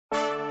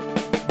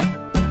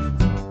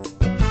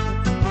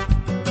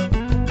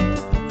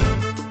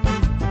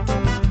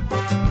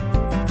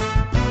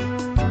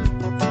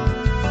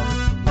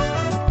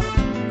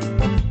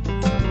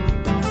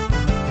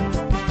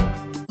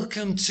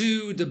Welcome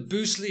to the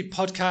Boostly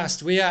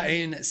podcast. We are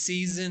in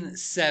season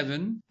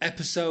 7,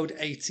 episode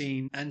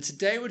 18, and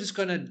today we're just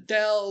going to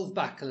delve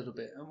back a little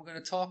bit and we're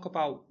going to talk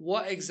about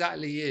what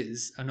exactly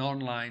is an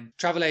online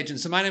travel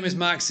agent. So my name is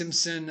Mark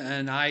Simpson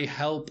and I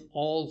help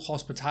all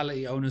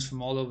hospitality owners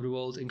from all over the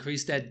world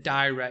increase their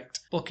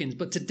direct bookings.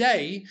 But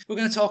today we're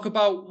going to talk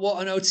about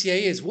what an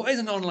OTA is. What is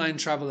an online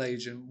travel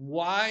agent?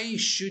 Why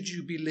should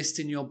you be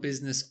listing your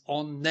business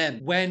on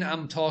them when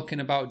I'm talking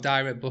about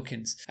direct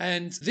bookings?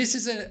 And this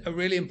is a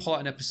really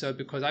important episode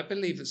because I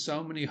believe that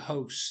so many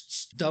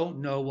hosts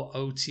don't know what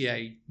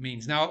OTA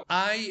means. Now,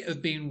 I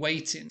have been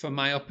waiting for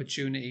my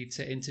opportunity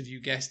to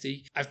interview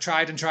Guesty. I've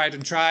tried and tried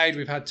and tried.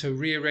 We've had to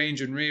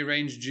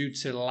rearrange due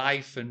to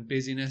life and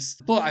busyness.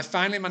 But I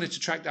finally managed to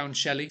track down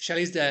Sheli.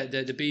 Sheli's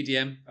the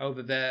BDM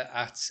over there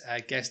at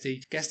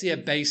Guesty. Guesty are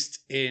based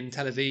in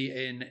Tel Aviv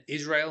in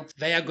Israel.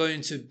 They are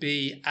going to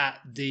be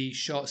at the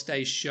Short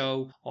Stay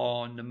show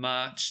on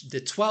March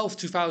the 12th,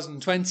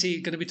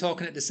 2020. Going to be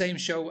talking at the same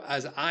show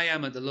as I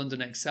am at the London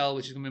Excel,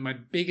 which is going to be my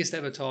biggest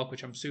ever talk,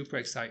 which I'm super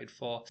excited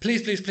for.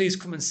 Please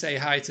come and say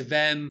hi to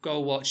them. Go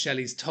watch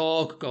Shelley's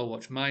talk. Go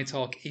watch my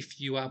talk. If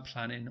you are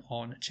planning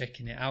on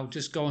checking it out,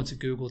 just go onto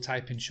Google,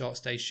 type in Short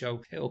Stay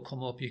Show. It'll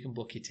come up. You can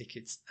book your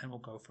tickets and we'll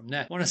go from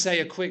there. I want to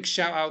say a quick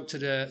shout out to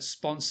the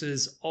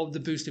sponsors of the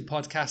Boosted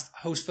podcast,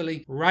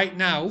 Hostfully. Right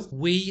now,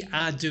 we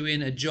are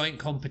doing a joint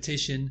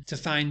competition to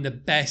find the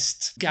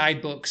best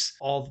guidebooks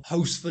of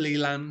Hostfully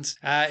land.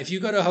 If you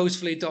go to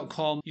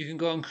hostfully.com, you can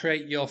go and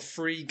create your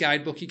free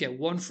guidebook. You get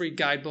one free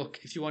guidebook.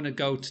 If you want to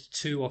go to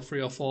 2 or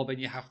 3 or 4, then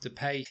you have to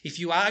pay. If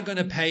you are going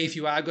to pay, if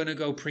you are going to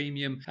go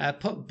premium,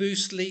 put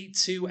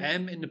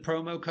Boostly2M in the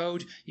promo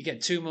code. You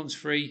get 2 months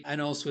free.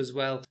 And also as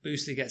well,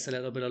 Boostly gets a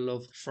little bit of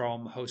love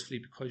from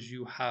Hostfully because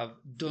you have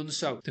done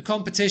so. The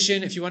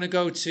competition, if you want to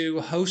go to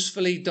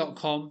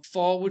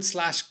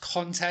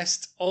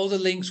hostfully.com/contest, all the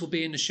links will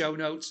be in the show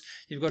notes.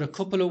 You've got a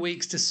couple of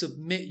weeks to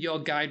submit your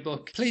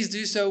guidebook. Please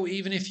do so,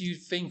 even if you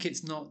think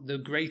it's not the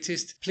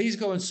greatest. Please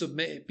go and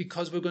submit it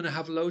because we're going to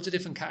have loads of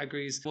different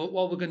categories. What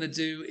we're going to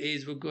do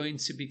is we're going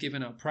to be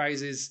giving out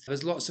prizes.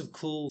 There's lots of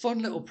cool, fun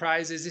little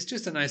prizes. It's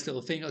just a nice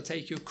little thing. It'll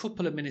take you a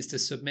couple of minutes to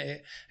submit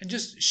it and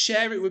just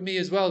share it with me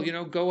as well. You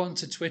know, go on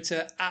to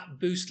Twitter at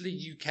Boostly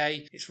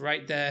UK. It's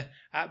right there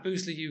at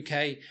Boostly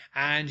UK,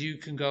 and you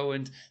can go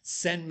and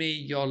send me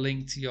your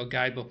link to your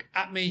guidebook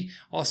at me,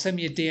 or send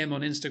me a DM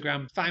on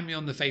Instagram, find me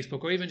on the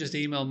Facebook, or even just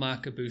email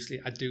Mark at Boostly.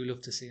 I do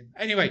love to see him.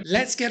 Anyway,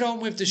 let's get on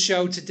with the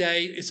show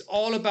today. It's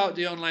all about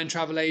the online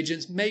travel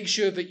agents. Make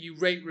sure that you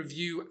rate,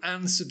 review,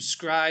 and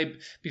subscribe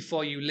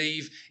before you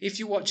leave. If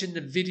you're watching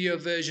the video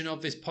version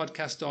of this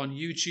podcast on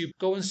YouTube,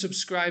 go and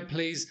subscribe,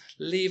 please.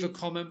 Leave a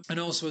comment. And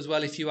also as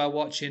well, if you are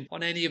watching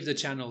on any of the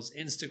channels,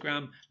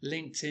 Instagram,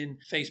 LinkedIn,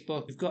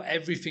 Facebook, we've got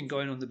everything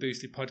going on the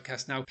Boostly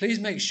podcast now. Please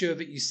make sure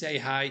that you say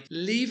hi.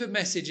 Leave a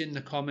message in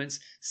the comments.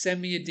 Send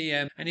me a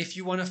DM. And if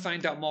you want to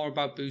find out more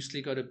about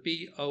Boostly, go to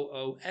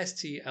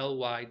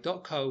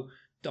boostly.co.uk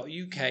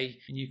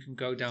and you can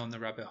go down the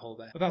rabbit hole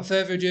there. Without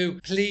further ado,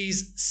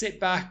 please sit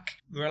back,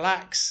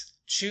 relax,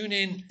 tune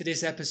in to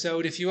this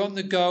episode. If you're on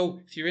the go,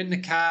 if you're in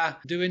the car,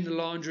 doing the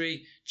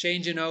laundry,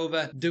 changing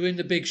over, doing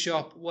the big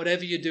shop,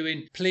 whatever you're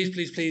doing,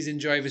 please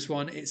enjoy this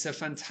one. It's a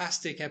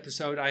fantastic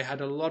episode. I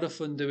had a lot of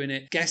fun doing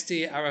it.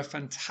 Guesty are a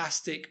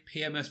fantastic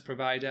PMS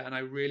provider and I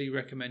really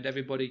recommend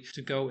everybody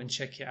to go and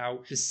check it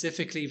out,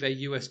 specifically their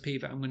USP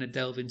that I'm going to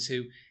delve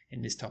into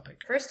in this topic.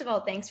 First of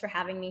all, thanks for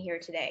having me here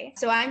today.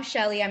 So I'm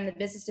Sheli. I'm the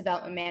business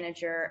development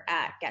manager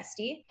at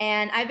Guesty,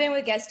 and I've been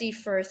with Guesty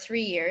for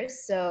 3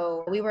 years.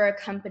 So we were a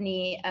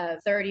company of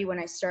 30 when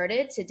I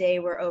started. Today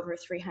we're over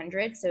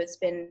 300. So it's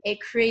been a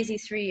crazy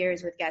 3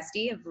 years with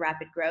Guesty of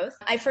rapid growth.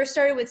 I first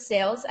started with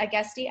sales at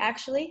Guesty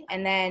actually,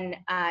 and then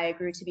I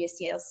grew to be a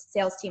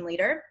sales team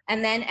leader,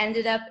 and then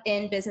ended up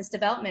in business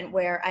development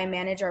where I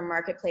manage our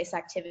marketplace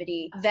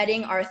activity,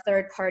 vetting our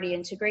third-party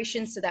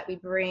integrations so that we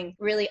bring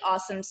really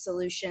awesome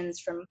solutions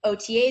from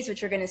OTAs,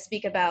 which we're going to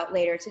speak about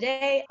later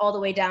today, all the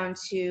way down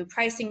to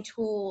pricing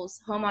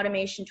tools, home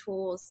automation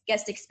tools,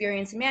 guest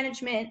experience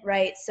management,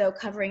 right? So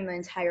covering the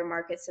entire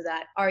market so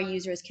that our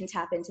users can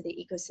tap into the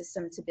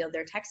ecosystem to build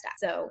their tech stack.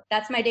 So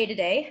that's my day to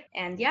day.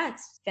 And yeah,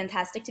 it's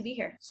fantastic to be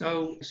here.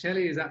 So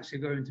Sheli is actually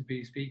going to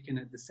be speaking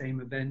at the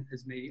same event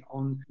as me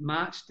on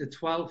March the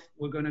 12th.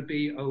 We're going to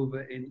be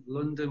over in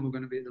London. We're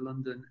going to be at the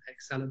London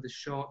Excel at the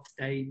Short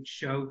Stay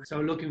show.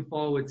 So looking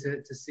forward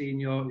to seeing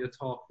your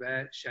talk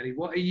there, Sheli.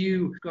 What are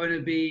you going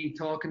to be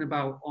talking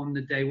about on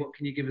the day? What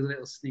can you give us a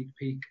little sneak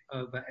peek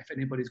of if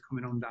anybody's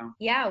coming on down?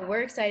 Yeah,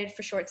 we're excited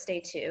for Short Stay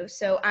too.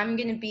 So I'm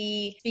going to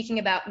be speaking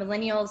about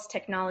millennials,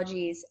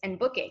 technologies, and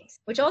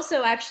bookings, which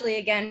also actually,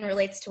 again,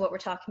 relates to what we're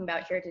talking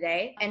about here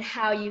today, and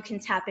how you can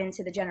tap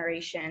into the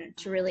generation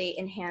to really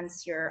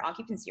enhance your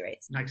occupancy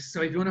rates. Nice.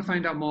 So if you want to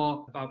find out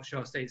more about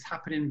short stay, it's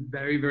happening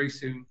very, very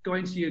soon. Go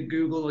into your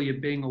Google or your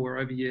Bing or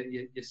wherever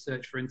you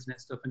search for internet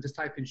stuff and just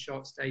type in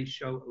short stay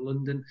show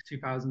London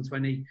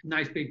 2020.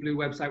 Nice big blue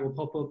website will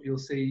pop up. You'll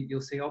see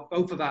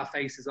both of our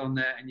faces on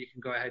there, and you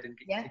can go ahead and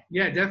get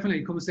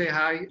definitely come and say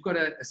hi. We've got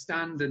a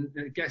stand, and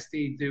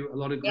Guesty do a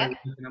lot of great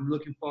work, and I'm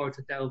looking forward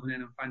to delving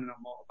in and finding out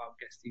more about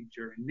Guesty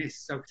during this.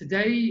 So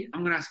today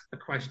I'm going to ask a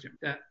question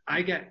that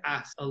I get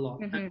asked a lot.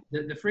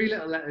 The three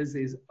little letters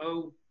is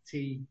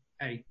OTA.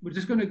 We're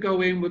just going to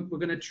go in, we're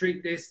going to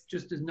treat this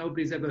just as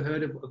nobody's ever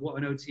heard of what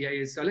an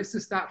OTA is. So let's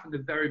just start from the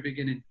very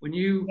beginning. When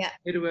you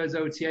hear the words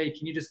OTA,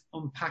 can you just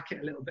unpack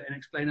it a little bit and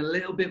explain a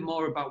little bit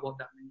more about what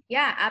that means?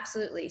 Yeah,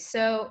 absolutely.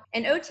 So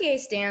an OTA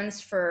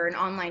stands for an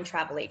online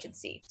travel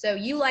agency. So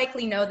you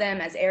likely know them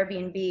as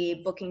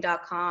Airbnb,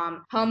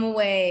 Booking.com,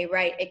 HomeAway,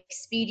 right?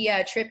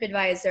 Expedia,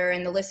 TripAdvisor,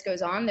 and the list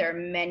goes on. There are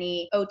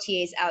many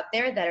OTAs out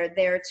there that are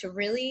there to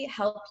really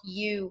help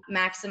you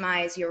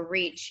maximize your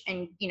reach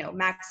and,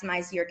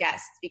 maximize your guests,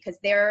 because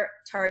they're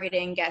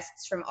targeting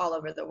guests from all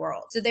over the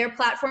world. So they're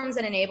platforms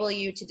that enable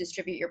you to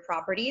distribute your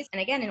properties,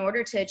 and again, in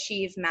order to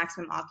achieve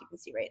maximum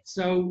occupancy rates.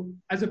 So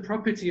as a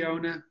property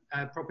owner,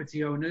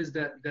 property owners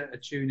that are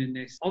tuning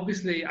this,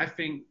 obviously I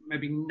think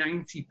maybe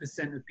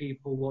 90% of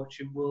people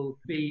watching will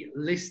be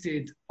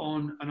listed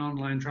on an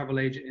online travel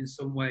agent in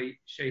some way,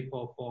 shape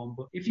or form.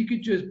 But if you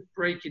could just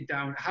break it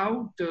down,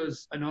 how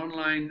does an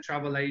online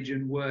travel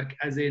agent work?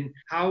 As in,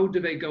 how do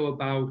they go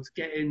about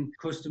getting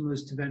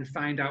customers to then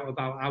find out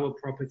about our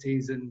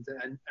properties, and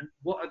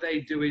what are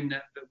they doing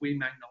that we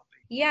might not?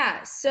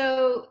 Yeah,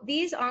 so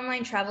these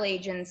online travel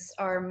agents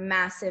are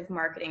massive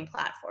marketing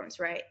platforms,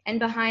 right? And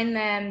behind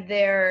them,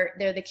 they're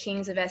the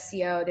kings of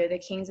SEO, they're the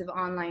kings of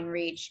online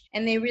reach,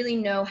 and they really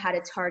know how to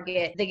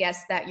target the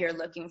guests that you're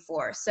looking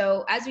for.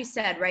 So as we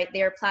said, right,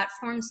 they are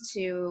platforms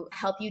to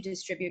help you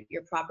distribute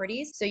your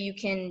properties so you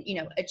can,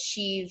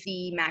 achieve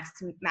the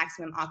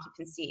maximum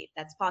occupancy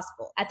that's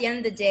possible. At the end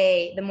of the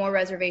day, the more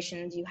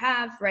reservations you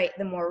have, right,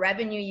 the more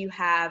revenue you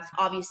have,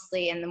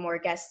 obviously, and the more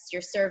guests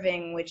you're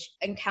serving, which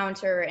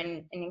encounter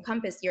and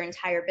encompass your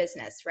entire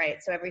business, right?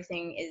 So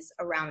everything is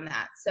around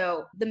that.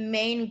 So the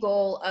main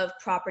goal of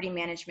property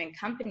management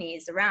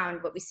companies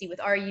around what we see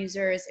with our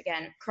users,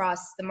 again,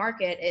 across the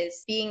market,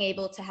 is being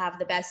able to have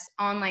the best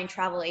online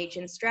travel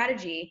agent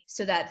strategy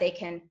so that they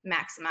can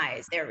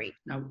maximize their reach.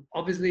 Now,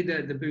 obviously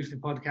the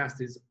Boosted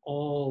podcast is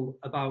all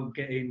about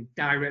getting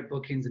direct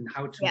bookings and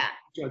how to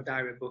your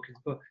direct bookings,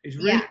 but it's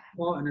really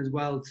important as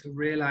well to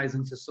realize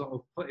and to sort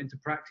of put into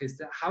practice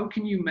that how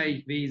can you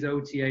make these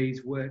OTAs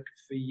work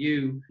for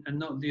you and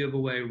not the other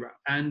way around.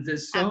 And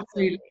there's so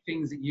many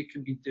things that you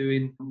can be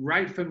doing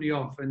right from the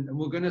off, and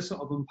we're going to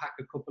sort of unpack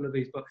a couple of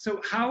these. But so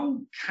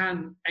how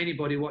can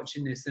anybody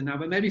watching this, and now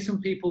there may be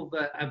some people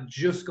that have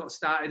just got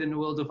started in the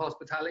world of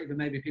hospitality, but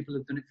maybe people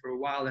have done it for a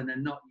while and they're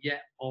not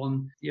yet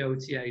on the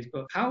OTAs,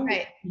 but how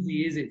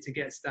easy is it to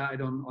get started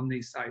on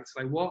these sites?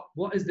 Like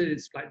what is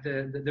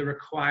the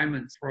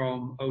requirements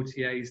from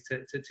OTAs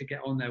to get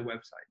on their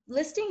website?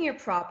 Listing your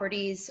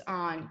properties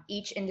on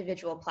each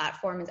individual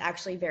platform is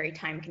actually very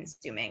time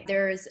consuming.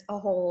 There's a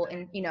whole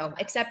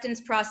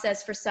acceptance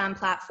process for some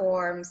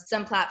platforms.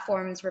 Some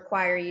platforms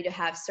require you to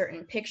have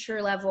certain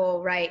picture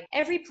level, right?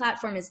 Every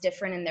platform is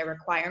different in their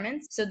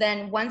requirements. So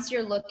then once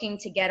you're looking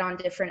to get on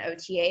different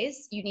OTAs,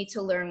 you need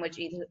to learn what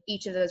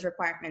each of those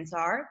requirements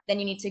are. Then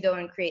you need to go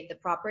and create the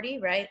property,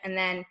 right? And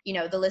then,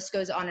 the list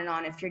goes on and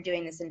on if you're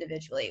doing this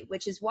individually,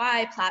 which is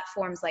why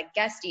platforms like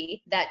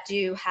Guesty that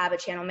do have a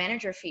channel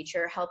manager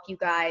feature help you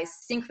guys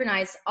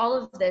synchronize all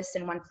of this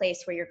in one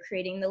place, where you're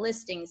creating the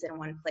listings in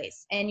one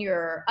place and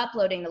you're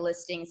uploading the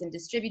listings and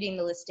distributing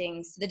the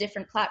listings to the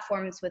different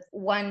platforms with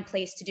one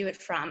place to do it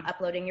from,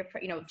 uploading your,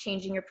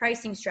 changing your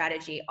pricing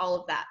strategy, all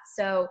of that.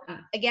 So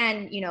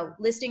again,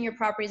 listing your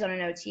properties on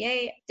an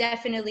OTA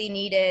definitely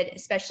needed,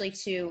 especially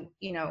to,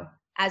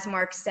 as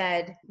Mark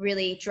said,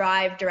 really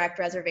drive direct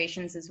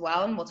reservations as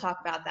well. And we'll talk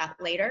about that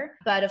later.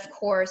 But of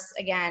course,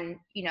 again,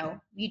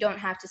 you don't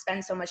have to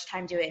spend so much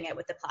time doing it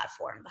with the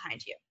platform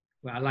behind you.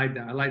 Well, I like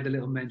that. I like the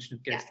little mention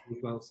of Guesty as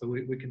well. So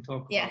we can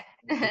talk about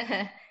it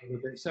a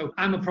little bit. So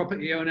I'm a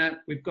property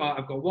owner.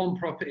 I've got one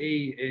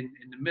property in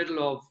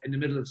the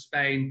middle of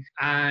Spain,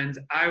 and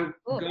I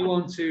go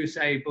on to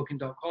say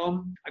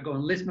Booking.com. I go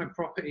and list my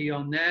property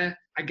on there.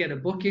 I get a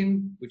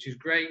booking, which is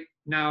great.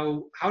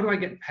 Now, how do I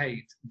get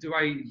paid? Do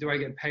I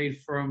get paid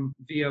from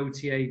the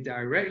OTA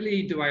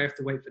directly? Do I have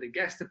to wait for the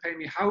guest to pay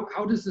me?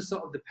 How does the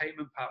sort of the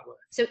payment part work?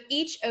 So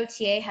each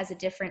OTA has a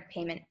different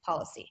payment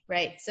policy,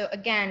 right? So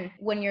again,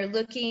 when you're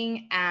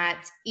looking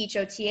at each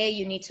OTA,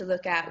 you need to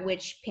look at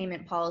which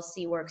payment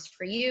policy works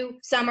for you.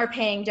 Some are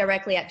paying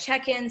directly at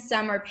check-in,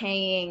 some are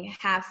paying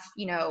half,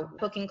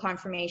 booking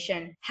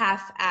confirmation,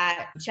 half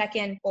at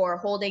check-in, or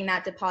holding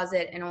that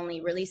deposit and only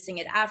releasing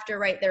it after,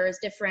 right? There is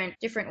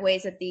different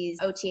ways that these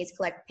OTAs OTAs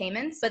collect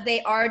payments, but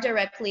they are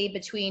directly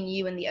between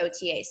you and the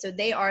OTA. So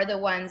they are the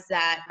ones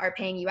that are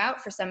paying you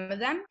out for some of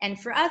them. And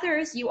for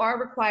others, you are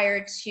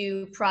required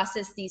to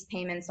process these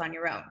payments on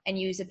your own and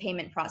use a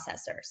payment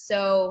processor.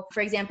 So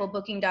for example,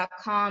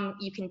 booking.com,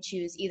 you can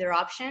choose either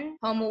option.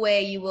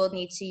 HomeAway, you will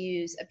need to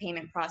use a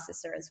payment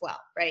processor as well,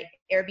 right?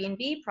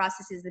 Airbnb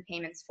processes the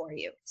payments for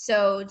you.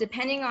 So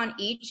depending on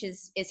each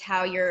is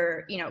how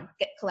you're,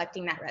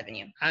 collecting that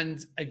revenue.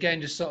 And again,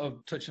 just sort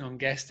of touching on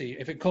Guesty,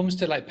 if it comes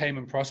to like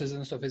payment processors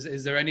and stuff,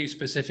 is there any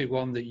specific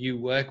one that you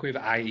work with,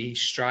 i.e.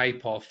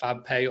 Stripe or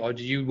FabPay, or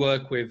do you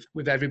work with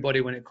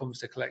everybody when it comes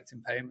to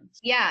collecting payments?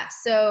 Yeah.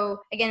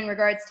 So again, in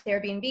regards to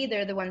Airbnb,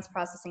 they're the ones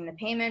processing the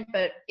payment.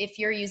 But if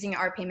you're using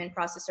our payment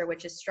processor,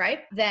 which is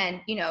Stripe,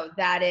 then,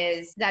 that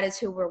is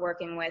who we're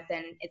working with.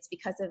 And it's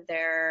because of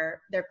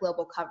their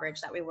global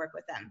coverage that we work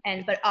with them.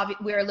 But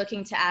we're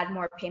looking to add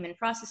more payment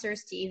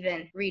processors to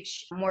even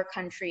reach more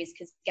countries,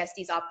 because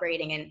Guesty's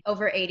operating in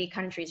over 80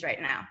 countries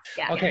right now.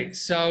 Yeah. Okay,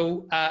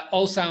 so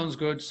all sounds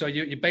good. So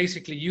you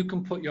basically, you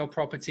can put your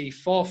property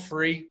for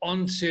free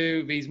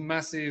onto these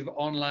massive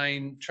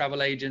online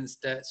travel agents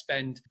that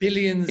spend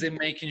billions in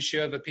making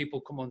sure that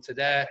people come onto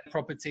their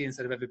property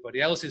instead of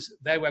everybody else's,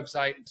 their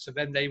website. So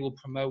then they will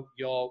promote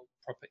your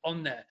property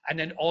on there, and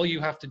then all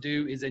you have to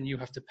do is then you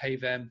have to pay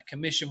them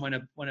commission when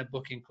a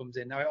booking comes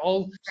in. Now it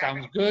all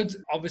sounds good.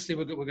 Obviously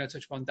we're going to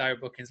touch upon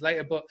direct bookings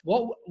later, but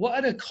what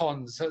are the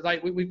cons? So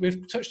like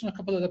we've touched on a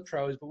couple of the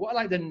pros, but what are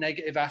like the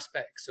negative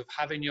aspects of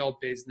having your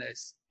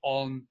business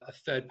on a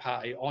third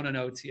party, on an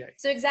OTA?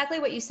 So exactly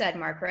what you said,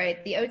 Mark,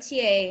 right? The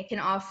OTA can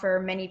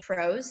offer many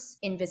pros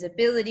in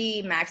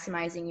visibility,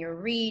 maximizing your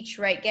reach,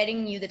 right?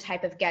 Getting you the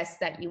type of guests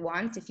that you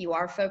want. If you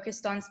are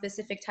focused on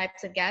specific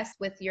types of guests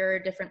with your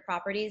different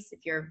properties,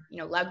 if you're,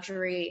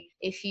 luxury,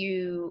 if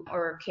you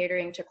are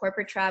catering to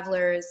corporate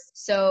travelers.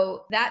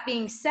 So that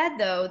being said,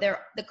 though,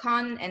 the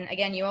con, and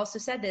again, you also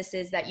said this,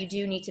 is that you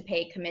do need to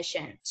pay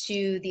commission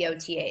to the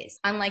OTAs.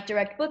 Unlike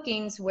direct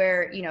bookings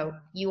where,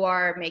 you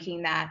are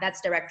making that's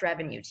direct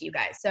revenue to you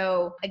guys.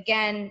 So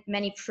again,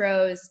 many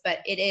pros, but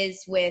it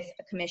is with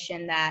a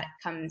commission that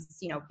comes,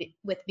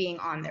 with being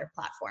on their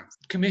platforms.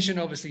 Commission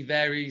obviously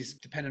varies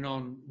depending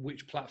on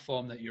which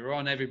platform that you're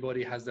on.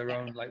 Everybody has their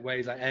own like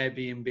ways. Like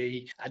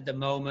Airbnb at the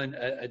moment,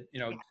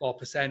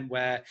 4%,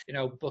 where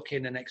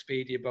Booking and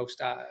Expedia both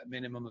start at a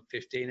minimum of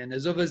 15, and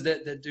there's others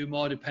that do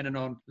more depending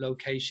on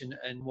location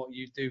and what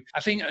you do. I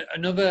think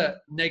another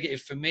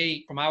negative for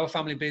me from our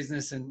family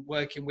business and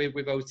working with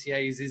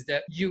OTAs is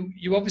that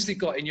you obviously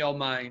got in your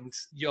mind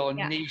your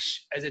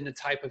niche as in the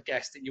type of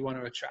guest that you want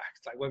to attract,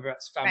 like whether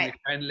that's family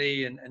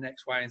friendly and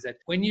X, Y, and Z.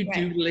 When you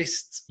do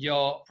list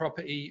your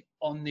property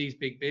on these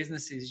big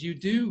businesses, you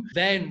do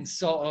then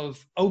sort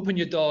of open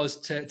your doors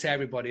to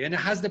everybody, and it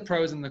has the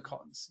pros and the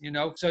cons,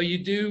 so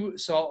you do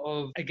sort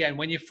of, again,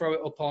 when you throw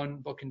it up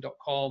on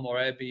booking.com or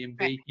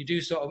Airbnb, you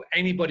do sort of,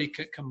 anybody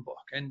can book,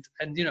 and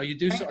you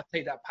do sort of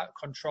take that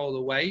control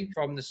away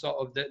from the sort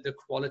of the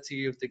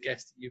quality of the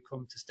guests that you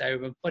come to stay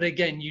with them. But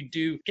again, you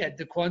do get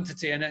the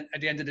quantity, and at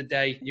the end of the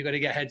day, you got to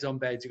get heads on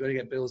beds, you got to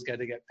get bills, got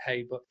to get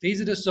paid. But these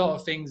are the sort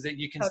of things that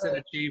you can still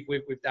achieve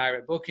with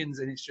direct bookings,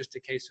 and it's just a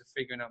case of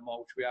figuring out more,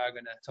 which we are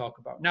going to talk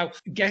about. Now,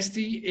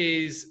 Guesty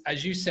is,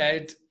 as you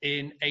said,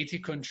 in 80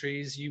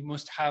 countries. You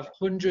must have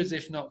hundreds,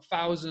 if not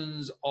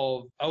thousands,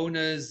 of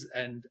owners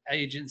and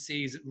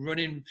agencies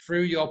running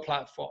through your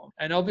platform.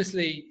 And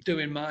obviously,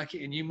 doing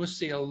marketing, you must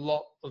see a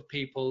lot of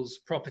people's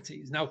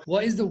properties. Now,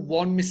 what is the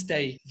one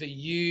mistake that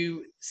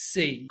you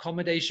see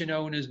accommodation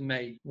owners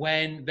make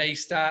when they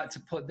start to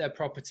put their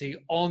property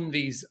on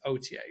these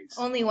OTAs?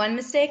 Only one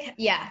mistake?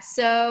 Yeah.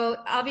 So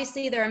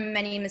obviously there are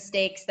many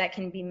mistakes that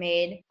can be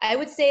made. I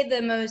would say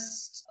the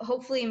most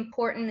hopefully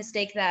important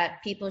mistake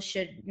that people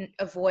should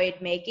avoid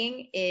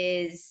making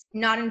is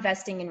not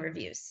investing in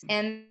reviews.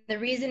 And the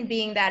reason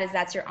being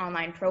that's your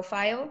online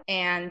profile,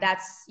 and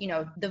that's,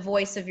 the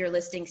voice of your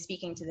listing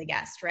speaking to the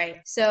guest, right?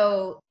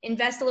 So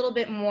invest a little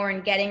bit more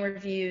in getting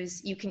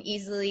reviews. You can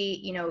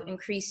easily,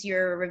 increase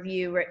your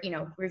review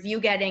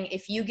getting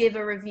if you give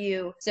a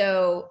review.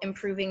 So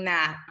improving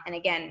that, and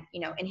again,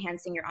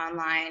 enhancing your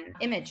online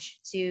image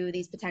to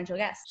these potential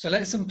guests. So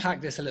let's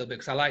unpack this a little bit,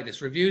 because I like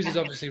this. Reviews is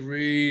obviously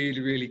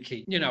really, really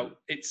key.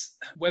 It's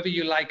whether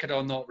you like it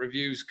or not,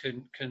 reviews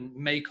can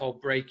make or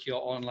break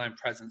your online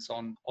presence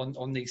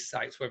on these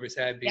sites, whether it's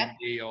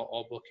Airbnb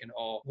or Booking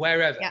or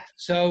wherever.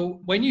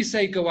 So when you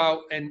say go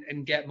out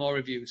and get more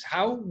reviews,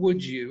 how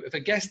would you, if a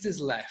guest is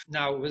left,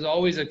 now there's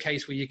always a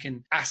case where you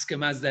can ask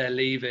them as they're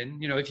leaving,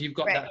 if you've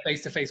got that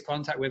face-to-face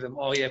contact with them,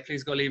 oh yeah,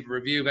 please go leave a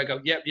review. They go,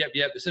 yep.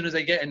 As soon as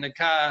they get in the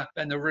car,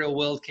 then the real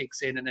world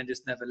kicks in and then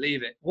just never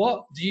leave it.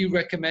 What do you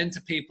recommend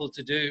to people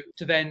to do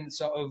to then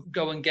sort of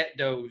go and get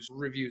those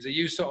reviews? Are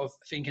you sort of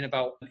thinking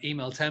about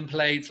email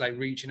templates, like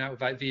reaching out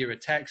via a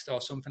text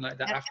or something like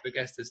that after a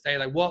guest has stayed?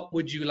 Like, what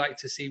would you like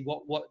to see?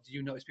 What do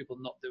you notice people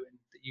not doing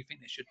that that you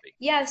think they should be?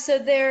 Yeah, so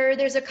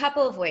there's a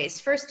couple of ways.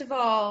 First of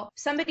all,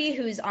 somebody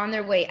who's on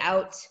their way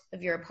out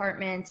of your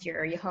apartment,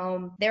 your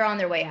home, they're on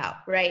their way out,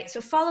 right?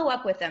 So follow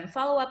up with them.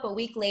 Follow up a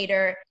week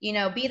later,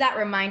 be that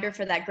reminder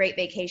for that great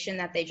vacation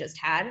that they just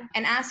had,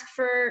 and ask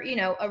for,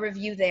 a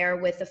review there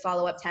with the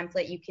follow-up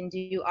template. You can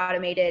do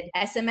automated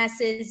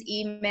SMSs,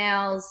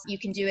 emails. You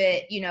can do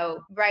it,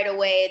 right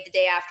away the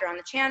day after on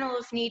the channel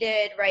if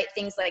needed, right?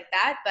 Things like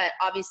that. But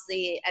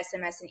obviously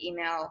SMS and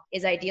email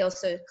is ideal.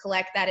 So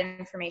collect that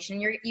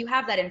information. You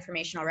have that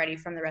information already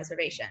from the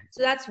reservation.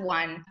 So that's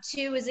one.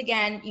 Two is,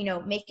 again,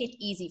 make it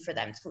easy for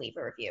them to leave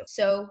a review.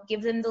 So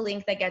give them the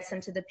link that gets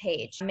them to the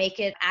page. Make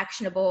it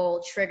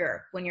actionable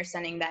trigger when you're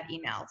sending that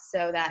email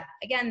so that,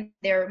 again,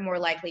 they're more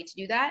likely to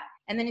do that.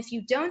 And then if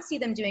you don't see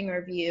them doing a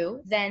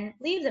review, then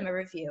leave them a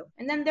review.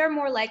 And then they're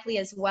more likely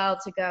as well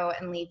to go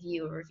and leave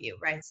you a review,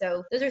 right?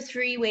 So those are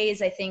three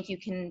ways I think you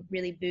can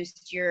really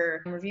boost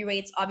your review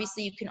rates.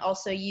 Obviously, you can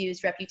also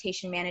use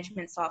reputation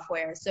management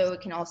software. So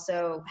it can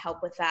also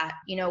help with that.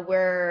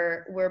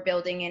 We're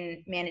building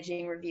and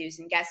managing reviews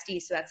in Guesty.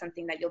 So that's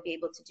something that you'll be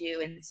able to do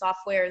in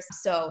softwares.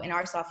 So in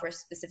our software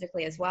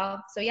specifically as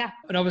well. So yeah.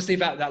 And obviously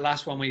that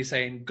last one where you're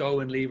saying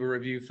go and leave a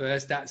review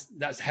first,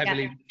 that's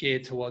heavily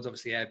geared towards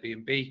obviously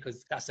Airbnb,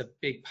 because that's a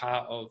big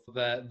part of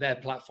their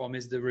platform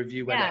is the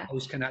review where the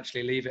host can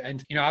actually leave it.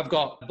 And I've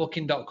got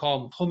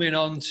booking.com coming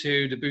on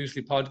to the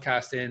Boostly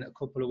podcast in a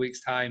couple of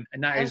weeks time,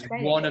 and that is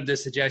one of the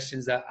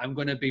suggestions that I'm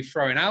going to be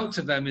throwing out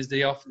to them, is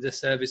the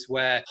service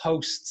where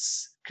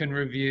hosts can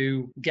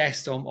review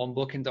guests on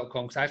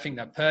booking.com, because I think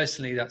that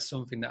personally that's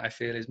something that I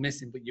feel is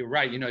missing. But you're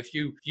right, if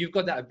you've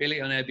got that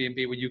ability on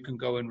Airbnb where you can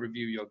go and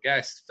review your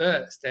guests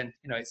first, then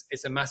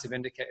it's a massive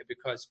indicator.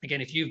 Because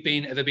again, if you've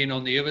ever been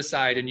on the other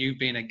side and you've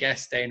been a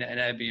guest staying at an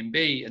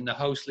Airbnb and the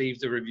host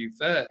leaves the review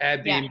first,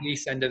 Airbnb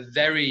send a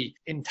very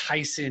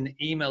enticing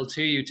email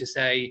to you to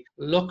say,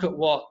 look at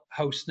what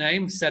host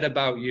name said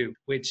about you,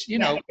 which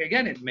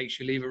again, it makes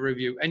you leave a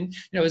review. And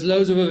there's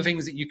loads of other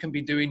things that you can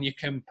be doing.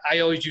 I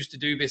always used to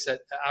do this at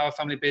our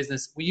family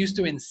business. We used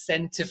to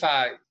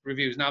incentivize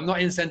reviews. Now, I'm not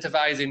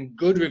incentivizing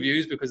good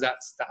reviews, because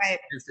that's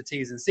the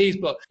T's and C's,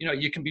 but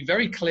you can be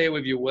very clear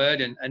with your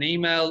word, and an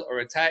email or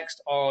a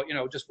text, or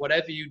just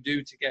whatever you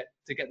do to get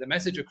the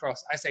message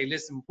across. I say,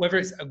 listen, whether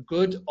it's a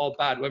good or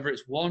bad, whether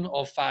it's 1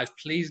 or 5,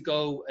 please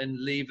go and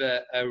leave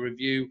a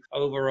review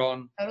over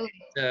on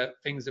the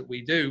things that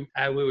we do.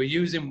 We were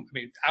using,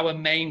 our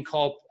main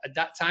core at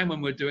that time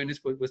when we were doing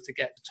this was to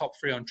get the top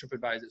 3 on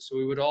TripAdvisor. So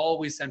we would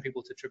always send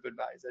people to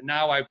TripAdvisor.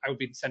 Now I would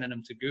be sending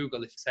them to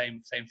Google, if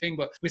same thing.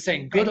 But we're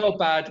saying good or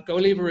bad, go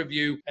leave a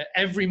review.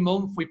 Every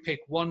month we pick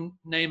one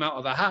name out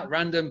of a hat,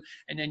 random,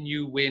 and then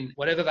you win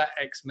whatever that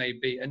X may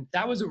be. And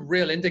that was a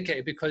real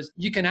indicator, because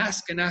you can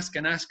ask and ask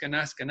and ask and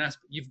ask and ask,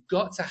 but you've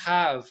got to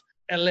have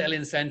a little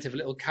incentive, a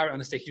little carrot on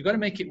the stick. You've got to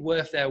make it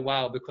worth their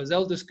while, because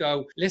they'll just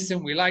go,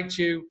 listen, we liked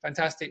you,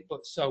 fantastic,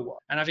 but so what?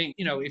 And I think,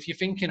 if you're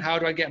thinking, how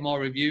do I get more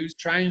reviews?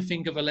 Try and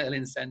think of a little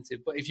incentive.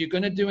 But if you're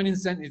going to do an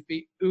incentive,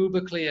 be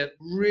uber clear,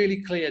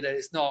 really clear that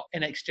it's not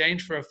in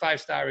exchange for a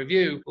 5-star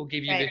review, we'll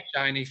give you this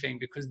shiny thing,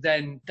 because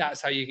then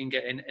that's how you can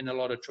get in a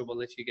lot of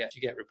trouble if you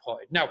get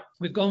reported. Now,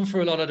 we've gone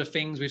through a lot of the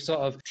things. We've sort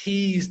of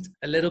teased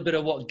a little bit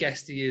of what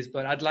Guesty is,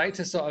 but I'd like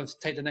to sort of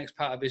take the next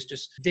part of this,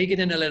 just dig it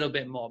in a little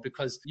bit more,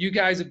 because you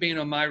guys have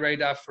been on my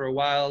radar for a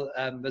while.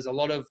 There's a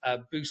lot of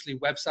Boostly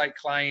website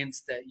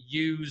clients that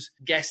use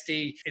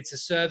Guesty. It's a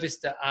service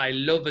that I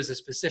love as a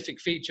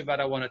specific feature that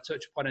I want to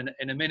touch upon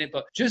in a minute,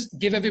 but just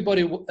give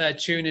everybody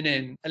tuning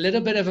in a little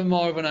bit of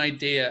more of an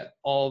idea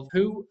of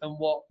who and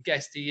what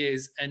Guesty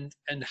is, and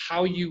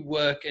how you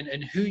work,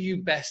 and who you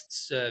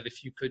best serve,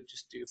 if you could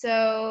just do.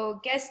 So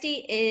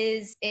Guesty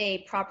is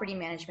a property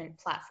management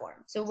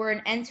platform. So we're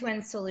an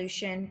end-to-end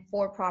solution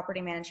for property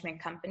management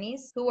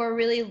companies who are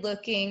really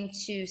looking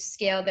to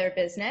scale their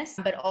business,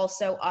 but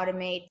also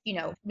automate,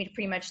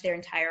 pretty much their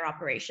entire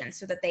operation,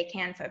 so that they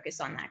can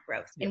focus on that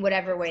growth in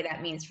whatever way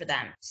that means for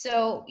them.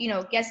 So,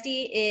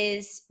 Guesty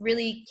is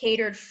really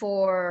catered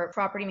for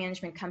property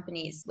management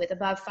companies with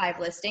above 5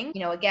 listings.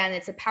 Again,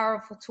 it's a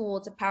powerful tool.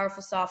 It's a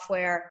powerful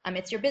software.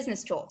 It's your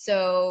business tool.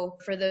 So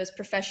for those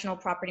professional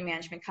property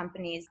management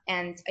companies,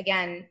 and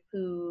again,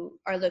 who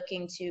are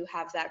looking to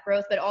have that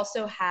growth, but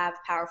also have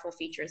powerful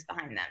features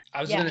behind them.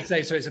 I was going to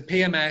say, so it's a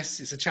PMS,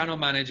 it's a channel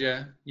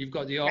manager, you've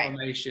got the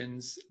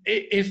automations.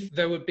 If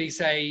there would be,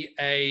 say,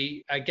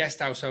 a guest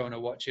house owner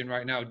watching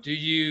right now, do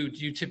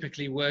you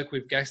typically work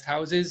with guest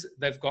houses?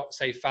 They've got,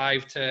 say,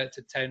 5 to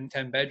 10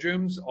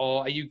 bedrooms,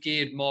 or are you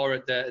geared more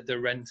at the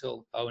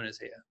rental owners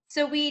here?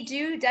 So we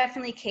do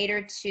definitely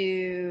cater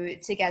to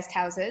guest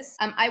houses.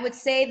 I would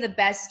say the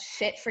best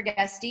fit for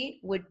Guesty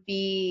would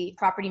be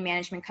property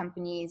management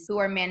companies who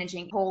are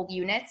managing whole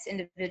units,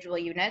 individual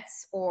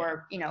units,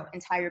 or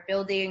entire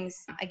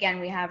buildings. Again,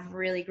 we have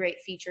really great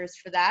features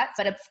for that.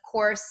 But of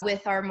course,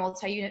 with our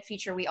multi-unit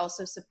feature, we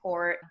also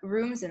support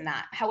rooms in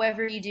that.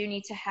 However, you do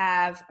need to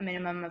have a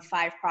minimum of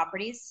 5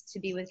 properties to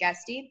be with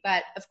Guesty.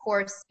 But of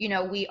course,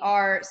 we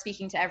are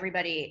speaking to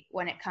everybody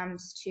when it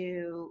comes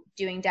to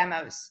doing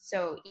demos.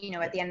 So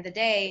at the end of the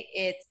day,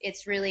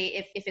 it's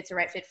really, if it's a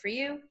right fit for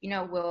you,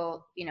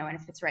 we'll, and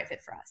if it's a right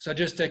fit for us. So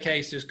just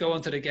just go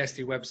onto the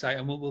Guesty website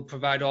and we'll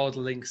provide all the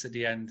links at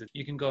the end.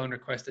 You can go and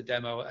request a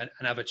demo and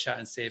have a chat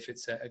and see if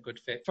it's a good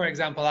fit. For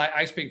example,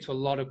 I speak to a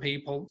lot of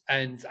people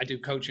and I do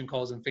coaching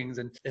calls and things,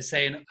 and they're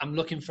saying, I'm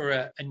looking for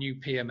a new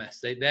PMS.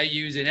 They're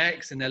using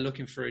X and they're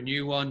looking for a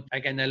new one.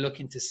 Again, they're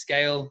looking to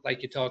scale,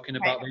 like you're talking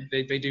about.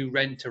 Right. They do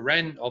rent to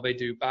rent, or they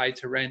do buy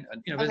to rent,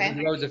 and there's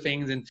loads of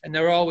things, and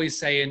they're always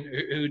saying,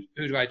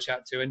 who do I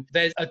chat to? And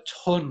there's a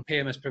ton of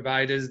PMS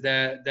providers.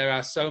 There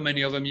are so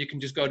many of them. You can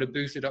just go to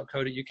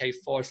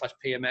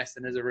boostly.co.uk/PMS,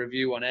 and there's a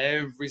review on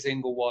every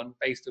single one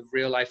based on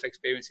real life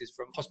experiences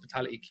from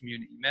hospitality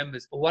community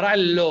members. But what I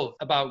love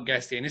about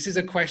Guesty, and this is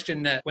a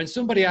question that when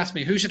somebody asks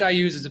me, who should I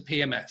use as a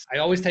PMS? I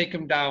always take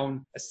them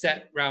down a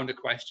set round of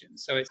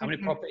questions. So it's how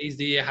many properties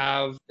do you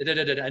have?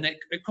 And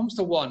it comes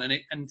to one.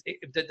 And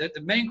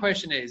the main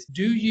question is,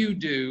 do you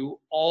do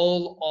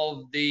all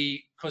of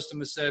the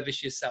customer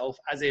service yourself,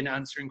 as in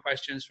answering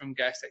questions from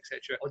guests,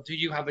 etc., or do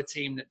you have a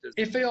team that does?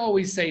 If they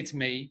always say to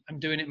me, I'm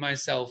doing it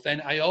myself, then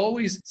I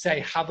always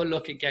say, have a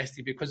look at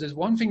Guesty, because there's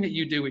one thing that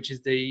you do, which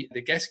is the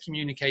guest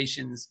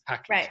communications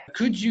package. Right.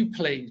 Could you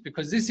please,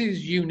 because this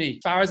is unique,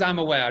 as far as I'm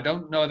aware, I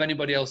don't know of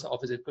anybody else that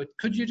offers it, but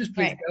could you just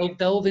please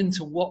delve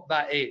into what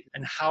that is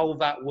and how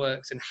that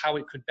works and how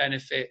it could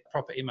benefit a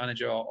property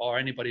manager or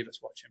anybody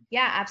that's watching?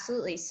 Yeah,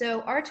 absolutely.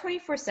 So our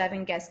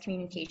 24/7 guest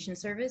communication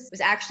service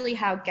was actually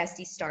how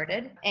Guesty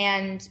started.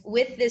 And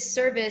with this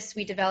service,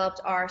 we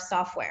developed our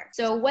software.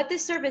 So what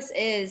this service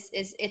is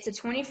it's a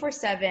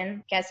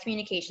 24/7 guest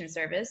communication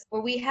service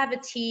where we have a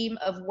team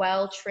of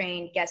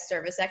well-trained guest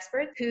service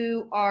experts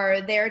who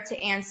are there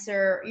to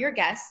answer your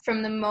guests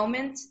from the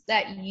moment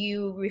that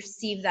you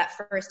receive that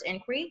first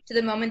inquiry to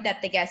the moment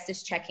that the guest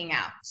is checking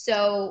out.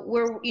 So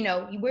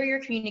we're your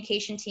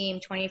communication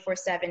team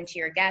 24/7 to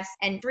your guests,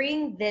 and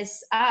freeing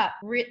this up,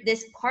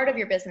 this part of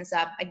your business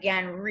up,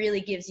 again, really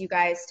gives you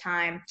guys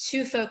time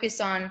to focus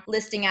on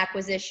listing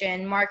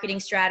acquisition, marketing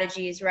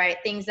strategies, right?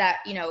 Things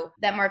that,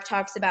 that Mark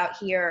talks about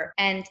here.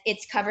 And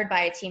it's covered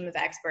by a team of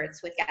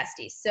experts with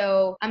Guesty.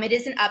 So it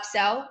is an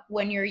upsell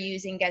when you're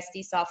using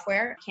Guesty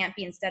software. It can't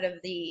be instead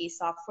of the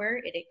software.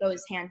 It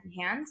goes hand in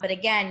hand. But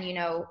again,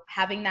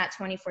 having that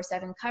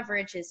 24/7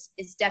 coverage is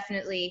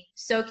definitely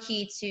so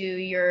key to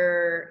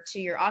your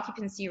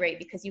occupancy rate,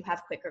 because you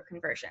have quicker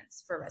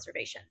conversions for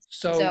reservations.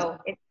 So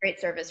it's a great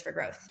service for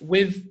growth.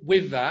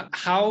 With that,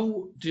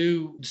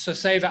 so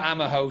say that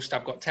I'm a host,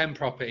 I've got 10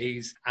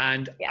 properties,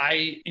 and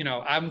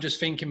I'm just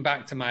thinking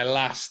back to my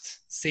last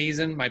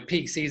season, my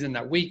peak season,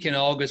 that week in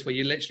August where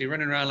you're literally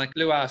running around like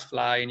blue ass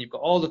fly and you've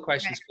got all the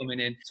questions coming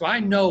in. So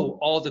I know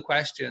all the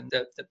questions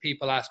that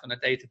people ask on a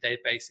day-to-day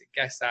basis,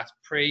 guests ask,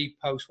 pre,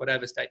 post,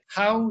 whatever state.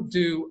 How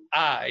do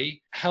I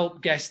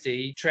help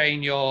Guesty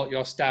train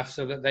your staff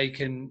so that they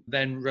can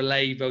then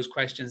relay those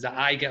questions that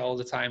I get all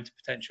the time to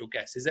potential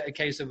guests? Is it a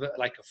case of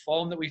like a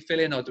form that we fill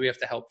in, or do we have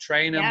to help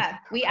train them? Yeah,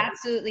 we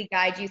absolutely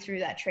guide you through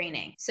that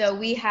training. So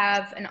we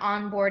have an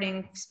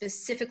onboarding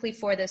specifically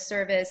for this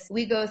service.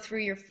 We go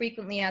through your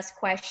frequently asked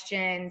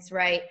questions,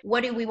 right?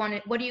 What do you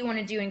want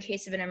to do in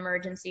case of an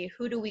emergency?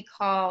 Who do we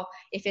call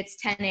if it's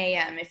 10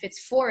 a.m., if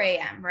it's 4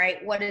 a.m.,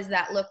 right? What does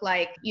that look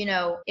like?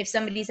 If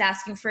somebody's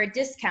asking for a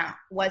discount,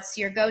 what's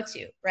your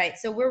go-to, right?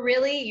 So we're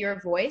really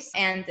your voice.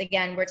 And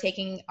again, we're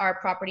taking our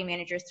property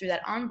managers through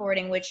that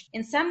onboarding, which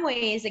in some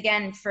ways,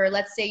 again, for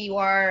let's say you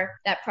are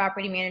that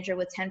property manager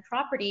with 10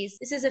 properties,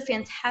 this is a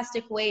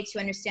fantastic way to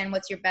understand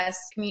what's your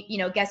best,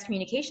 guest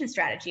communication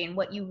strategy and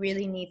what you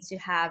really need to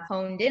have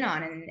honed in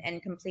on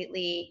and completely,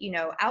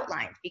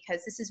 outlined,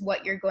 because this is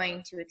what you're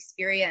going to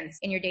experience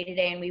in your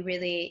day-to-day. And we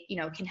really,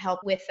 can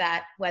help with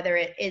that, whether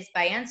it is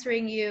by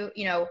answering you,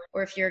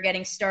 or if you're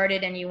getting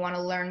started and you want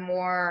to learn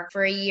more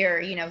for a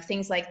year,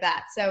 things like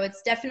that. So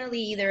it's definitely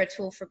either a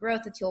tool for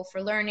growth, a tool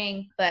for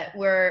learning, but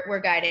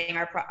we're guiding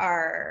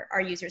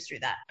our users through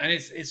that. And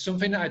it's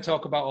something that I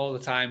talk about all the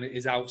time,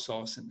 is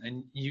outsourcing.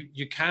 And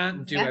you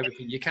can't do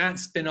everything. You can't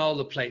spin all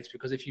the plates,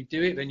 because if you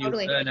do it, then you'll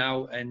burn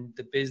out and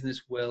the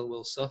business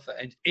will suffer.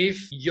 And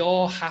if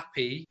you're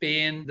happy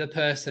being the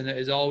person that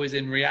is always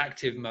in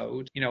reactive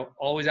mode,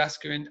 always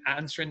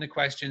answering the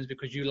questions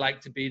because you like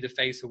to be the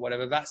face or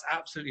whatever, that's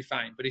absolutely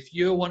fine. But if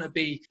you want to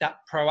be that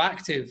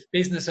proactive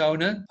business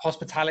owner,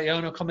 hospitality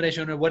owner,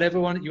 accommodation owner, whatever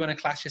one you want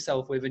to class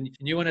yourself with, and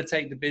you want to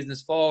take the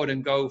business forward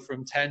and go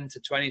from 10 to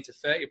 20 to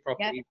 30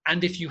 properties,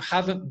 and if you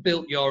haven't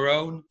built your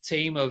own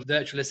team of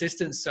virtual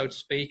assistants, so to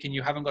speak, and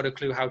you haven't got a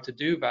clue how to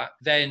do that,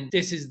 then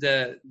this is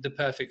the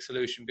perfect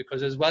solution.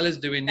 Because as well as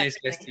doing this,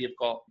 you've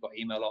got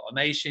email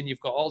automation, you've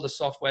got all the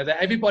software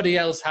that everybody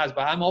else has,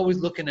 but I'm always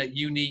looking at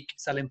unique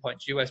selling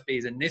points,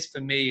 USBs. And this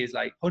for me is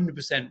like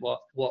 100%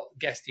 what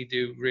Guesty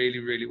do really,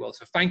 really well.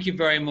 So thank you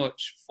very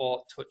much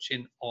for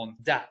touching on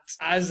that.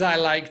 As I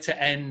like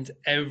to end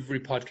every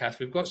podcast,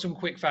 we've got some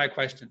quick fire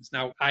questions.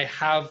 Now, I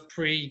have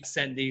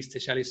pre-sent these to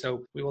Sheli,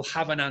 so we will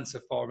have an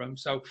answer for them.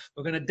 So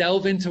we're going to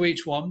delve into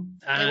each one.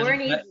 They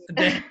weren't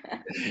easy.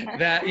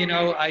 That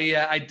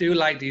I do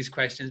like these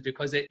questions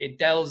because it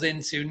delves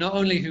into not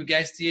only who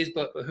Guesty is,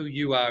 but who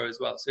you are as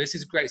well. So this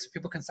is great, so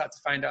people can start to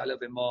find out a little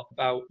bit more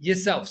about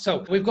yourself.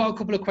 So we've got a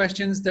couple of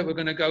questions that we're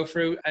going to go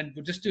through, and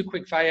we'll just do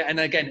quick fire. And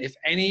again, if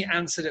any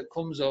answer that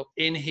comes up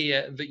in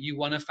here that you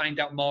want to find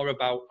out more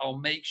about, I'll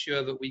make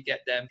sure that we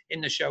get them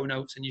in the show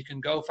notes, and you can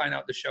go find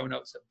out the show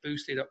notes at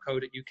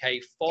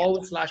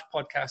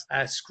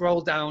boostly.co.uk/podcast.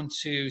 Scroll down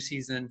to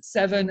season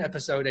 7,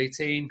 episode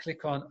 18,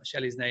 click on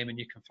Sheli's name, and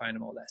you can find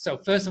them all there. So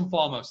first and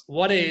foremost,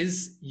 what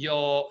is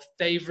your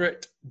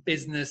favorite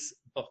business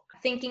book?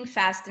 Thinking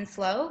Fast and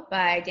Slow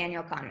by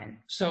Daniel Kahneman.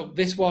 So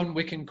this one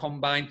we can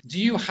combine. Do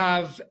you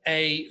have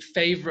a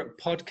favorite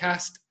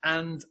podcast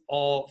and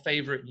or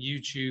favorite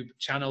YouTube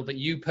channel that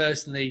you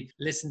personally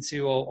listen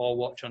to or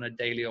watch on a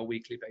daily or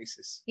weekly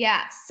basis?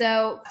 Yeah,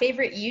 so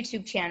favorite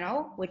YouTube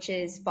channel, which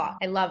is Vox.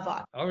 I love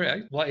Vox. All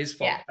right. What is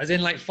Vox? Yeah. As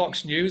in like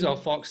Fox News or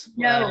Fox?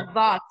 No,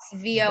 Vox,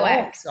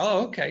 VOX.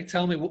 Oh, okay.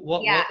 Tell me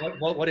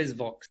what is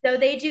Vox? So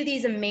they do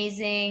these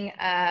amazing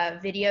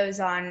videos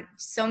on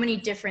so many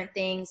different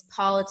things,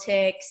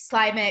 politics,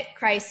 climate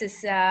crisis.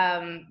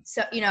 So,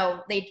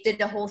 they did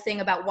the whole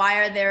thing about why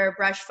are there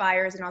brush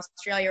fires in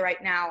Australia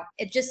right now.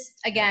 It just,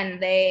 again,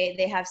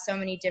 they have so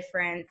many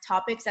different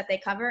topics that they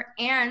cover,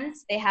 and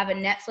they have a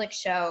Netflix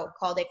show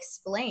called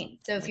Explained.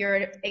 So if you're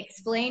an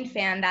Explained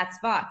fan, that's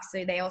Vox.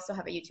 So they also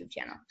have a YouTube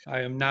channel. I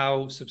am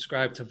now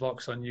subscribed to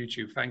Vox on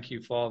YouTube. Thank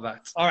you for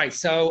that. All right.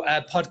 So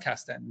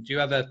podcast then. Do you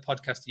have a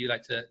podcast that you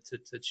like to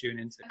tune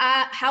into?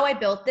 How I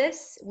Built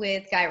This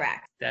with Guy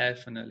Rack.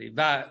 Definitely.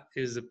 That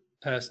is a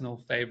personal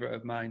favorite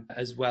of mine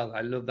as well.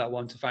 I love that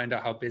one, to find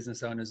out how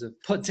business owners have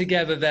put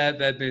together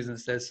their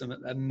business. There's some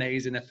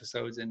amazing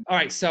episodes in. All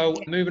right, so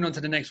moving on to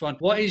the next one.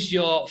 What is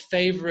your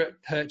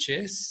favorite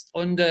purchase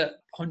under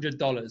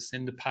 $100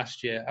 in the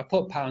past year? I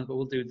put pounds, but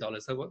we'll do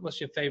dollars. So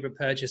what's your favorite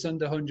purchase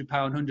under £100,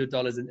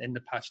 $100 in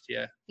the past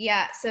year?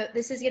 Yeah, so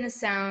this is going to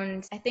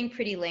sound, I think,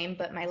 pretty lame,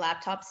 but my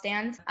laptop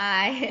stand.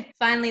 I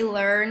finally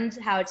learned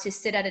how to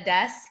sit at a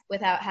desk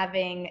without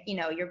having,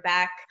 your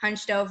back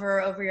hunched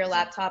over your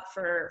laptop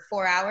for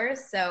 4 hours.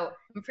 So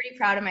I'm pretty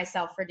proud of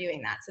myself for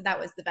doing that. So that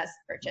was the best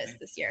purchase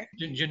this year.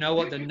 Do you know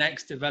what the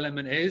next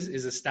development is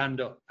a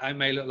stand-up. I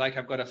may look like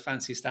I've got a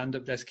fancy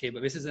stand-up desk here,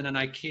 but this is an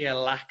IKEA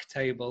lack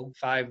table,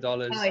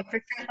 $5. Oh, I for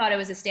sure thought it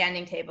was a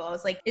standing table. I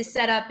was like, this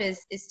setup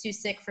is too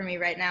sick for me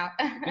right now.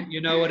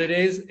 You know what it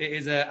is? It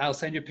is I'll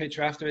send you a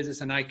picture afterwards.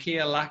 It's an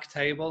IKEA lack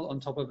table on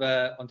top of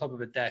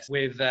a desk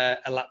with a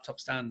laptop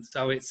stand.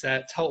 So it's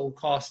total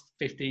cost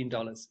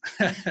 $15.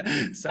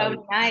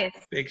 So nice.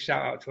 Big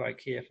shout out to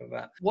IKEA for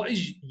that. What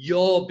is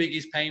your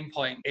biggest pain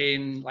point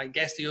in like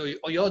Guesty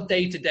or your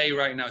day-to-day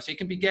right now? So it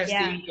can be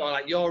Guesty or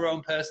like your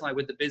own personal, like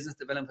with the business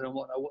development and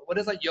whatnot. What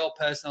is like your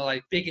personal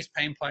like biggest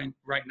pain point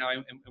right now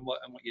in what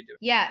you're doing?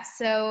 Yeah,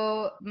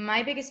 so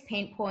my biggest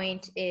pain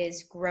point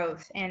is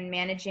growth and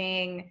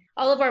managing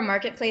all of our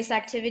marketplace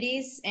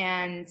activities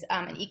and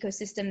an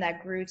ecosystem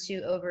that grew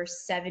to over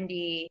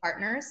 70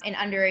 partners in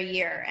under a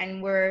year.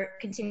 And we're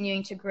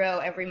continuing to grow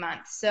every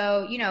month.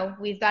 So,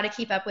 we've got to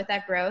keep up with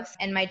that growth.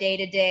 And my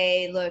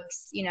day-to-day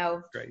looks,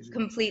 Crazy.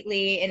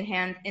 Completely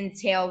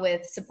entail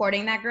with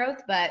supporting that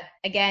growth. But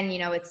again,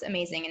 it's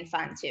amazing and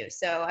fun too.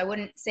 So I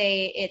wouldn't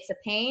say it's a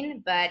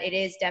pain, but it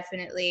is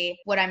definitely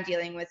what I'm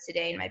dealing with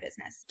today in my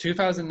business.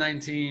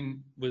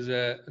 2019 was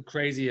a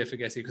crazy year for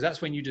Guesty because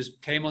that's when you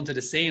just came onto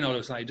the scene all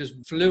of a sudden. You just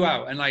flew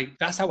out. And like,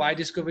 that's how I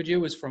discovered you,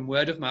 was from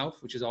word of mouth,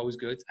 which is always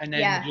good. And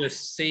then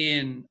just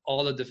seeing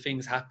all of the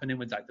things happening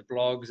with like the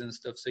blogs and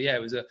stuff. So yeah,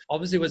 it was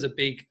obviously was a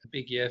big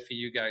year for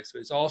you guys. So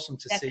it's awesome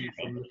to see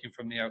from looking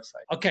from the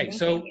outside. Okay.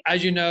 So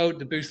as you know,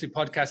 the Boostly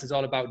podcast is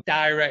all about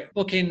direct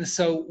booking.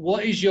 So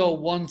what is your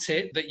one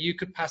tip that you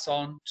could pass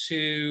on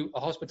to a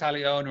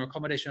hospitality owner,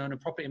 accommodation owner,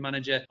 property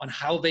manager on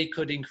how they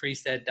could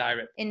increase their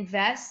direct?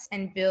 Invest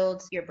and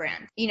build your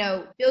brand.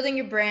 Building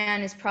your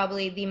brand is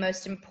probably the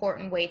most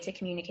important way to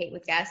communicate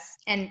with guests.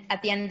 And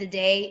at the end of the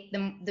day,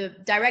 the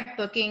direct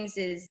bookings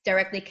is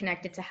directly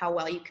connected to how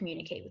well you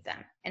communicate with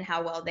them and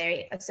how well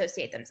they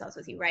associate themselves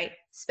with you, right?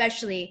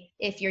 Especially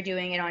if you're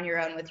doing it on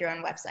your own with your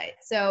own website.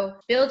 So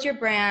build your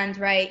brand,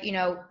 right?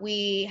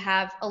 We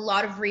have a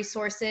lot of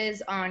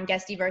resources on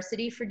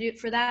Guestiversity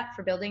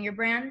for building your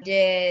brand.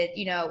 Did,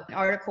 an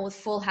article with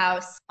Full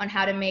House on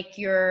how to make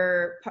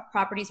your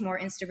properties more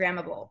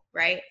Instagrammable,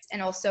 right?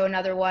 And also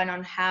another one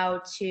on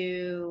how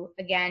to,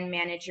 again,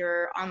 manage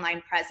your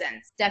online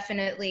presence.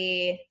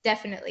 Definitely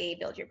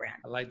build your brand.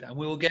 I like that. And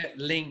we will get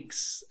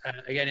links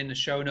again in the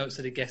show notes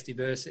to the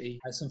Guestiversity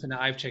That's something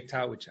that I've checked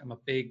out, which I'm a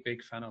big,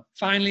 big fan of.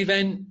 Finally,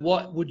 then,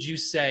 what would you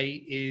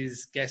say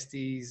is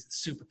Guesty's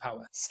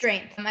superpower?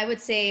 Strength. I would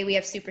say we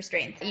have super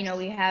strength.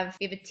 We have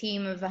a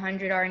team of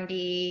 100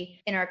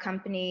 R&D in our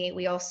company.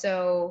 We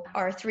also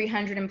are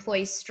 300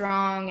 employees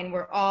strong, and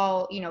we're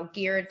all,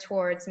 geared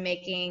towards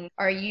making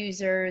our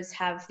users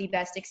have the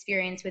best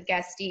experience with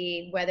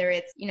Guesty, whether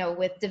it's,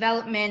 with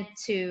development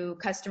to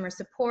customer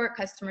support,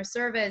 customer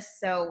service.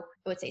 So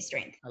I would say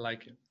strength. I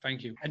like it.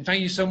 Thank you. And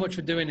thank you so much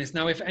for doing this.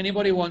 Now, if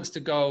anybody wants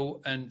to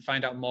go and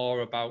find out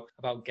more about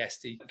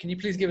Guesty, can you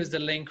please give us the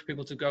link for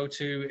people to go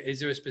to? Is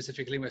there a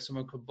specific link where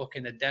someone could book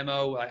in a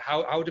demo? Like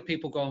how do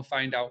people go and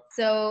find out?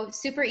 So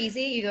super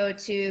easy. You go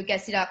to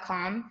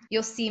guesty.com.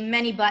 You'll see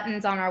many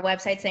buttons on our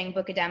website saying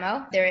book a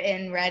demo. They're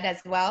in red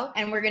as well.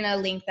 And we're going to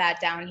link that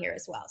down here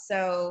as well.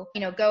 So,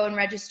 go and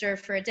register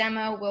for a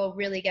demo. We'll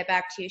really get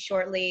back to you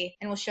shortly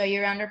and we'll show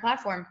you around our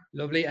platform.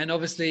 Lovely. And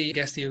obviously,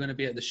 Guesty, you're going to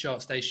be at the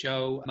Short Stay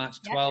Show, March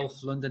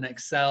 12th, London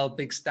Excel,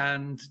 big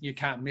stand. You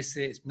can't miss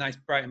it. It's nice,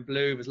 bright and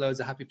blue. There's loads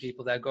of happy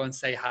people there. Go and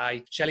say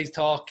hi. Sheli's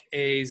talk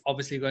is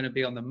obviously going to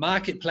be on the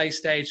marketplace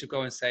stage, so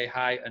go and say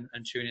hi and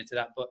tune into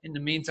that. But in the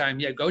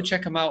meantime, go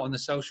check them out on the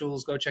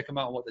socials. Go check them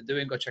out on what they're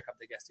doing. Go check out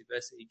the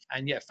Guestiversity.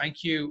 And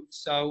thank you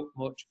so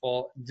much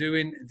for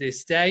doing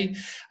this day.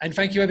 And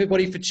thank you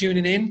everybody for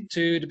tuning in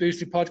to the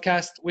Boostly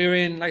podcast. We're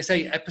in, like I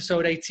say,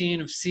 episode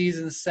 18 of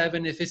season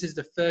 7. If this is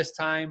the first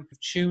time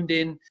you've tuned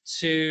in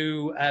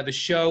to the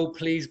show,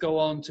 please go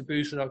on to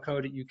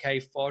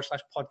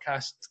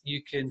boostly.co.uk/podcast.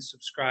 You can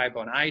subscribe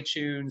on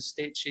iTunes,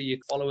 Stitcher. You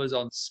can follow us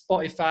on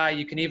Spotify.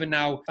 You can even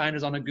now find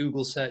us on a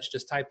Google search.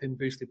 Just type in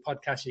Boostly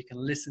podcast. You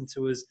can listen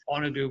to us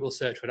on a Google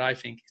search, what I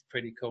think is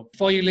pretty cool.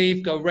 Before you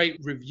leave, go rate,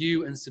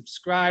 review, and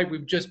subscribe.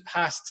 We've just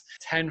passed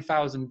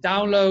 10,000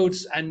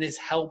 downloads, and this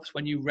helps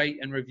when you rate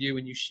and review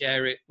and you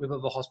share it with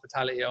other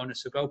hospitality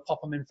owners. So go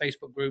pop them in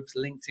Facebook groups,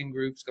 LinkedIn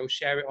groups. Go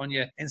share it on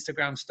your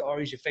Instagram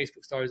stories, your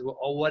Facebook stories,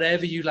 or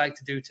whatever you like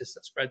to do to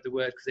spread the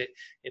word, because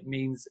it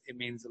means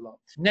a lot.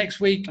 Next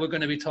week, we're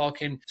going to be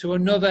talking to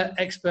another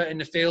expert in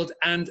the field,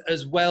 and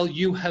as well,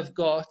 you have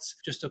got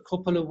just a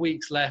couple of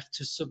weeks left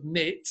to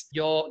submit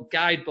your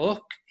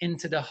guidebook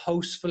into the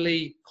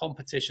Hostfully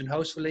competition.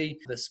 Hostfully,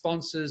 the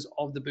sponsors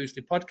of the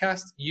Boostly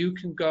podcast. You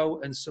can go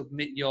and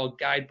submit your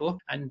guidebook,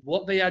 and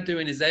what they are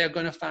doing is they are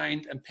going to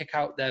find and pick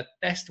out their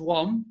best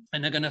one,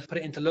 and they're going to put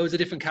it into loads of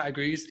different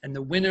categories, and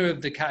the winner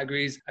of the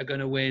categories are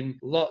going to win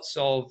lots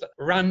of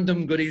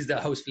random goodies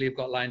that Hostfully have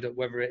got lined up,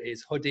 whether it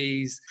is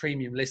hoodies,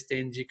 premium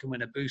listings. You can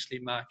win a Boostly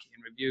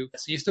marketing review.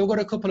 So you've still got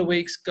a couple of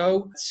weeks.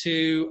 Go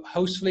to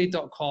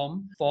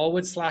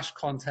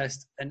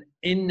hostfully.com/contest, and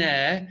in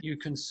there you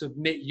can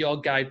submit your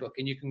guidebook,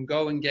 and you can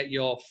go and get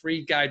your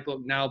free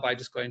guidebook now by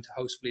just going to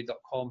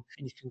hostfully.com,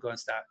 and you can go and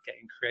start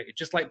getting creative.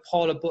 Just like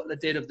Paula Butler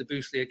did of the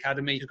Boostly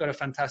Academy. She's got a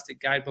fantastic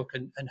guidebook,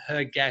 and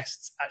her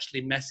guests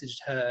actually messaged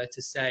her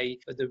to say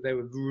that they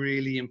were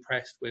really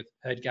impressed with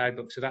her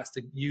guidebook. So that's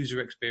the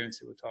user experience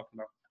that we're talking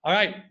about. All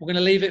right, we're going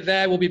to leave it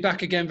there. We'll be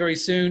back again very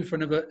soon for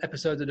another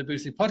episode of the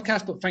Boostly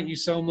podcast, but thank you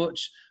so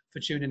much for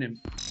tuning in.